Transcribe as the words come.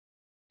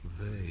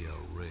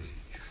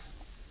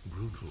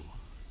brutal,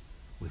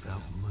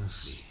 without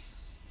mercy.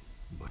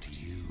 But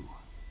you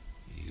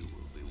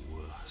will be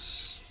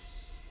worse.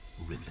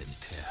 Rip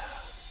and tear,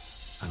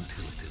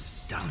 until it is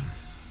done.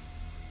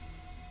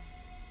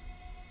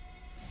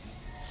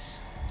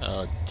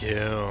 Oh,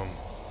 Doom.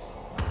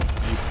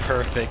 You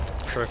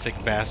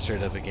perfect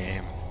bastard of a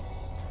game.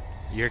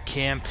 Your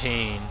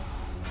campaign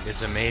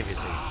is amazing.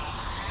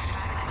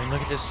 I mean,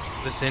 look at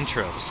this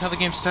intro. This is how the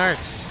game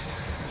starts.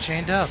 I'm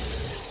chained up.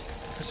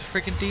 There's a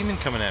freaking demon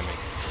coming at me.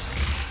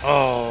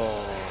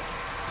 Oh.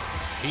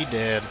 He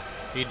dead.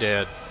 He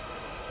dead.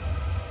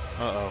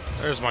 Uh-oh.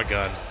 There's my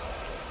gun.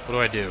 What do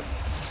I do?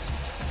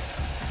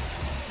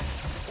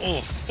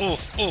 Oh, oh,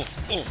 oh,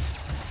 oh.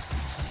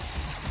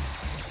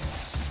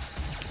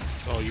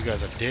 Oh, you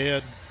guys are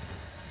dead.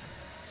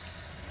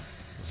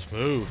 Let's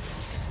move.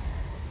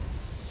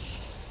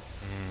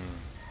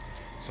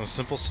 Some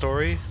simple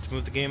story to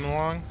move the game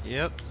along?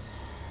 Yep.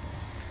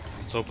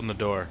 Let's open the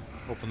door.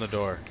 Open the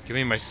door. Give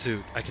me my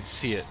suit. I can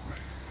see it.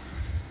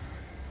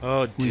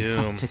 Oh, Doom. We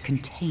have to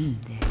contain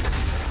this.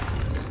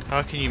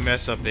 How can you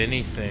mess up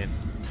anything?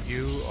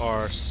 You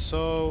are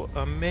so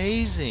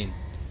amazing.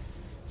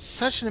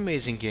 Such an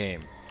amazing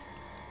game.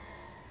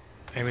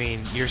 I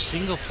mean, your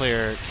single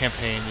player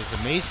campaign is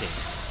amazing.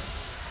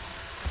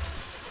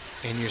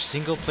 And your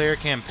single player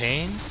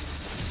campaign?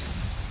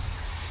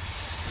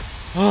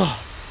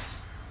 Oh.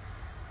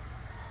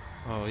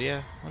 Oh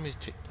yeah, let me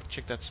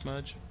check that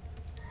smudge.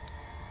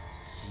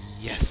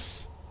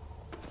 Yes.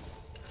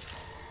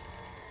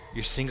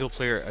 Your single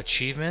player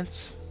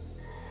achievements?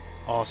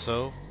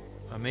 Also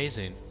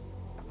amazing.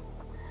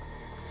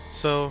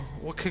 So,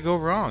 what could go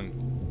wrong?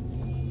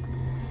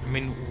 I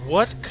mean,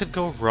 what could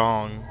go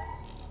wrong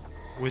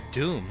with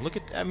Doom? Look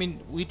at, I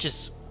mean, we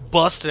just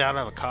busted out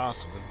of a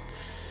costume,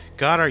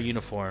 got our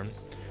uniform.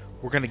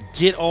 We're gonna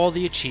get all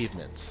the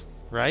achievements,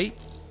 right?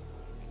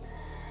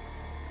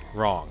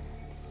 Wrong.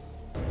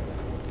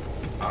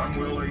 I'm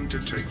willing to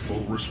take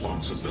full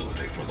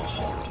responsibility for the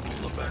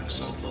horrible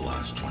events of the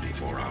last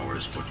 24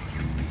 hours, but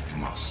you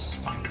must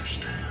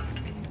understand.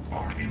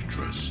 Our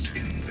interest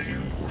in their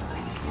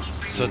world was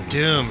So purely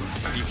Doom,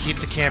 for you keep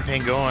the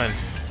campaign going.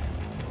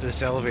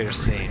 This elevator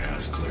scene.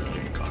 has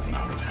clearly gotten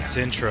out of hand. This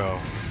intro.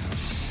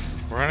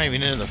 We're not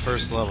even in the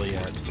first level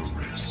yet. The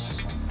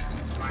risk.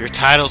 Your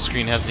title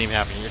screen hasn't even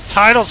happened. Your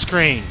title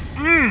screen!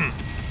 Mmm!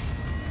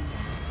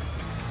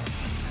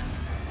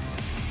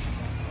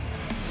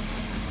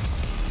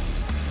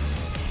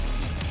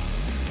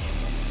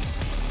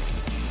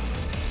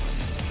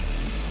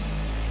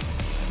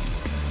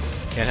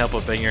 Can't help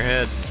but bang your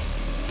head.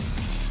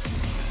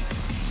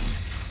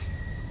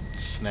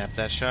 Snap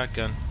that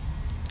shotgun.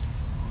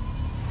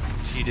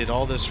 So you did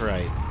all this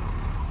right.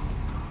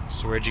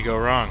 So where'd you go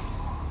wrong?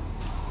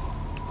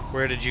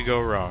 Where did you go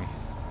wrong?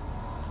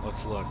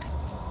 Let's look.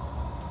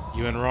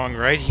 You went wrong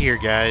right here,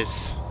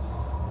 guys.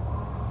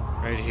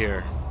 Right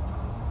here.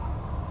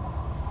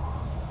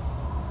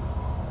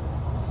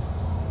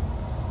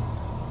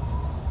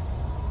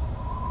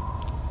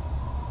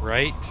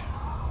 Right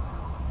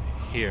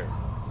here.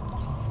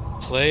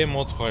 Play a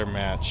multiplayer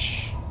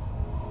match.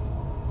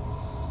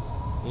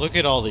 Look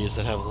at all these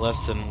that have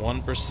less than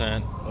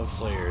 1% of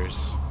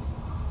players.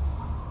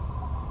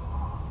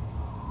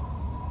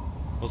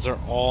 Those are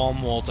all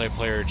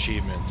multiplayer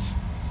achievements.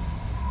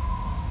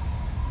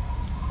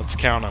 Let's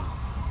count them.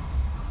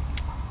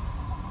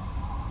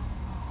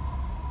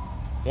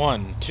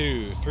 1,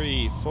 2,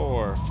 3,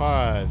 4,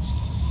 5.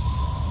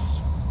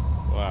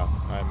 Wow,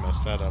 I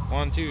messed that up.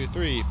 1, 2,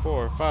 3,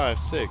 4, 5,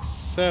 6,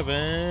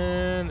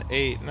 7,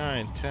 8,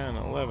 9, 10,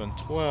 11,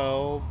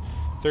 12,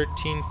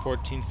 13,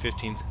 14,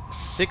 15,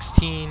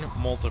 16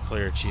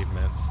 multiplayer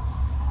achievements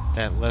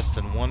that less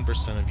than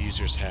 1% of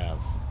users have.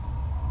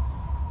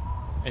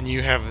 And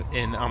you have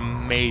an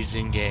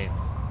amazing game.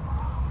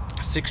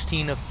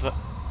 16 of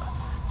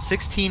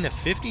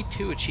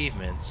 52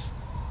 achievements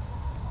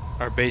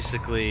are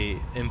basically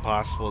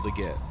impossible to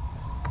get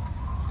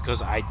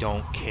because I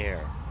don't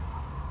care.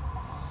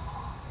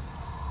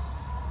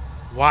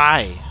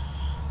 Why?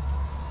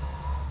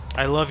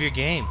 I love your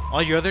game.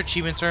 All your other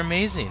achievements are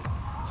amazing.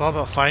 It's all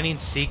about finding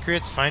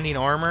secrets, finding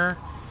armor,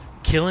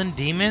 killing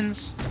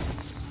demons.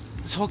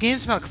 This whole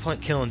game's about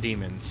killing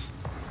demons.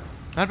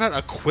 Not about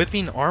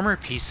equipping armor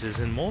pieces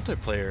in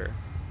multiplayer.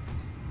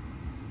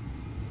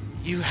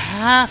 You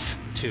have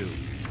to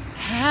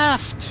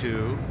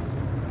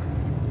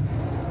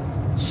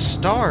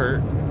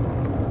start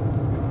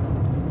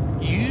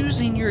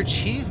using your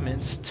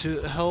achievements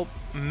to help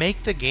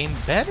make the game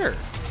better.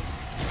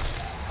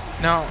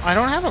 Now, I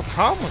don't have a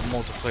problem with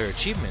multiplayer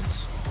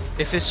achievements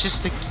if it's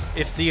just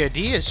if the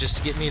idea is just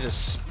to get me to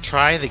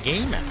try the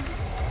game out.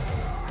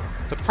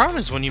 The problem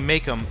is when you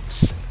make them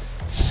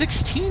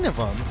 16 of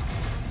them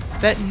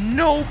that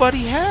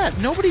nobody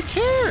had. Nobody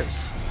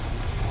cares.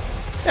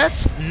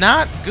 That's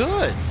not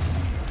good.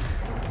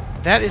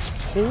 That is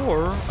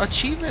poor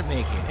achievement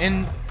making,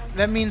 and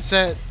that means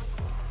that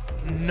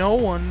no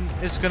one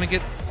is going to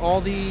get all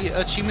the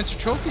achievements or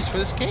trophies for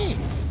this game.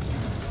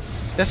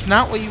 That's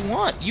not what you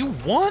want. You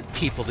want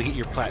people to get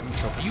your platinum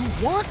trophy. You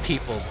want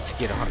people to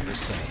get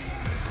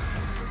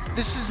 100%.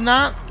 This is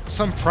not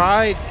some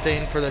pride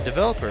thing for the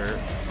developer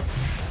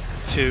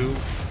to,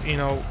 you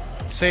know,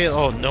 say,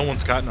 oh, no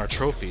one's gotten our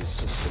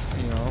trophies,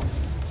 you know,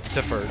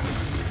 except for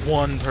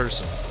one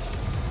person.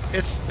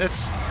 That's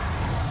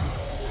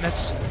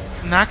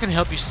not going to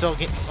help you sell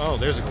games. Oh,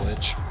 there's a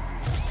glitch.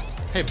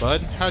 Hey,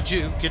 bud, how'd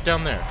you get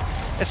down there?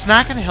 It's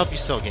not going to help you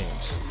sell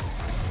games.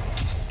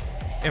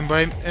 And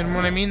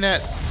when I mean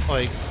that,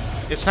 like,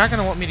 it's not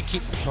going to want me to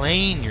keep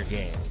playing your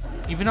game.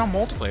 Even on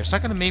multiplayer. It's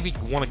not going to maybe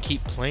want to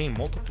keep playing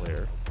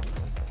multiplayer.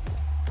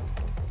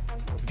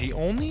 The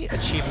only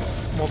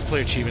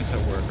multiplayer achievements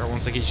that work are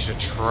ones that get you to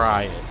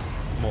try it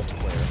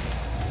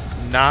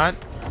multiplayer. Not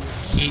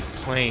keep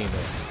playing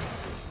it.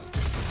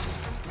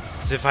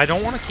 Because if I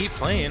don't want to keep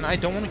playing, I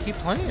don't want to keep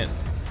playing.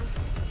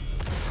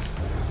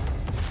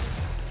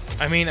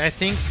 I mean, I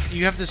think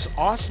you have this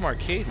awesome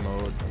arcade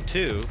mode,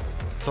 too.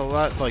 It's a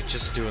lot like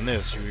just doing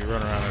this. You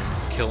run around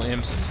and kill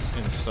imps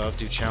and stuff,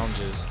 do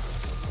challenges.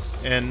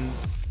 And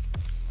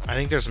I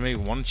think there's maybe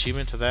one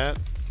achievement to that,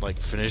 like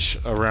finish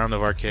a round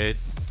of arcade.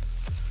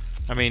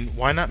 I mean,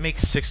 why not make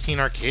 16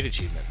 arcade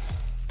achievements?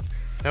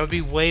 That would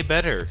be way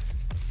better.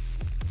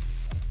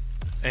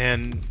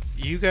 And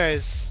you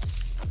guys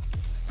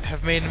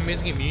have made an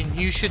amazing game.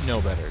 You should know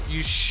better.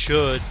 You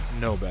should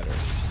know better.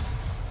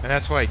 And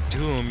that's why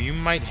Doom, you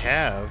might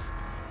have,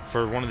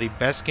 for one of the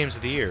best games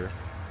of the year,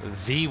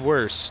 the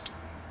worst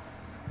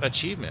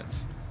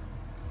achievements.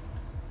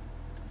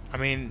 I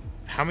mean,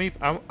 how many...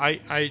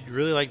 I'd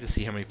really like to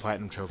see how many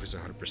platinum trophies or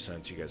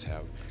 100% you guys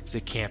have. Because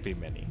it can't be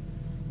many.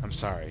 I'm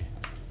sorry.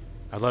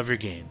 I love your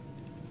game.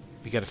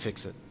 You gotta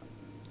fix it.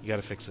 You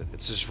gotta fix it.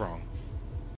 It's just wrong.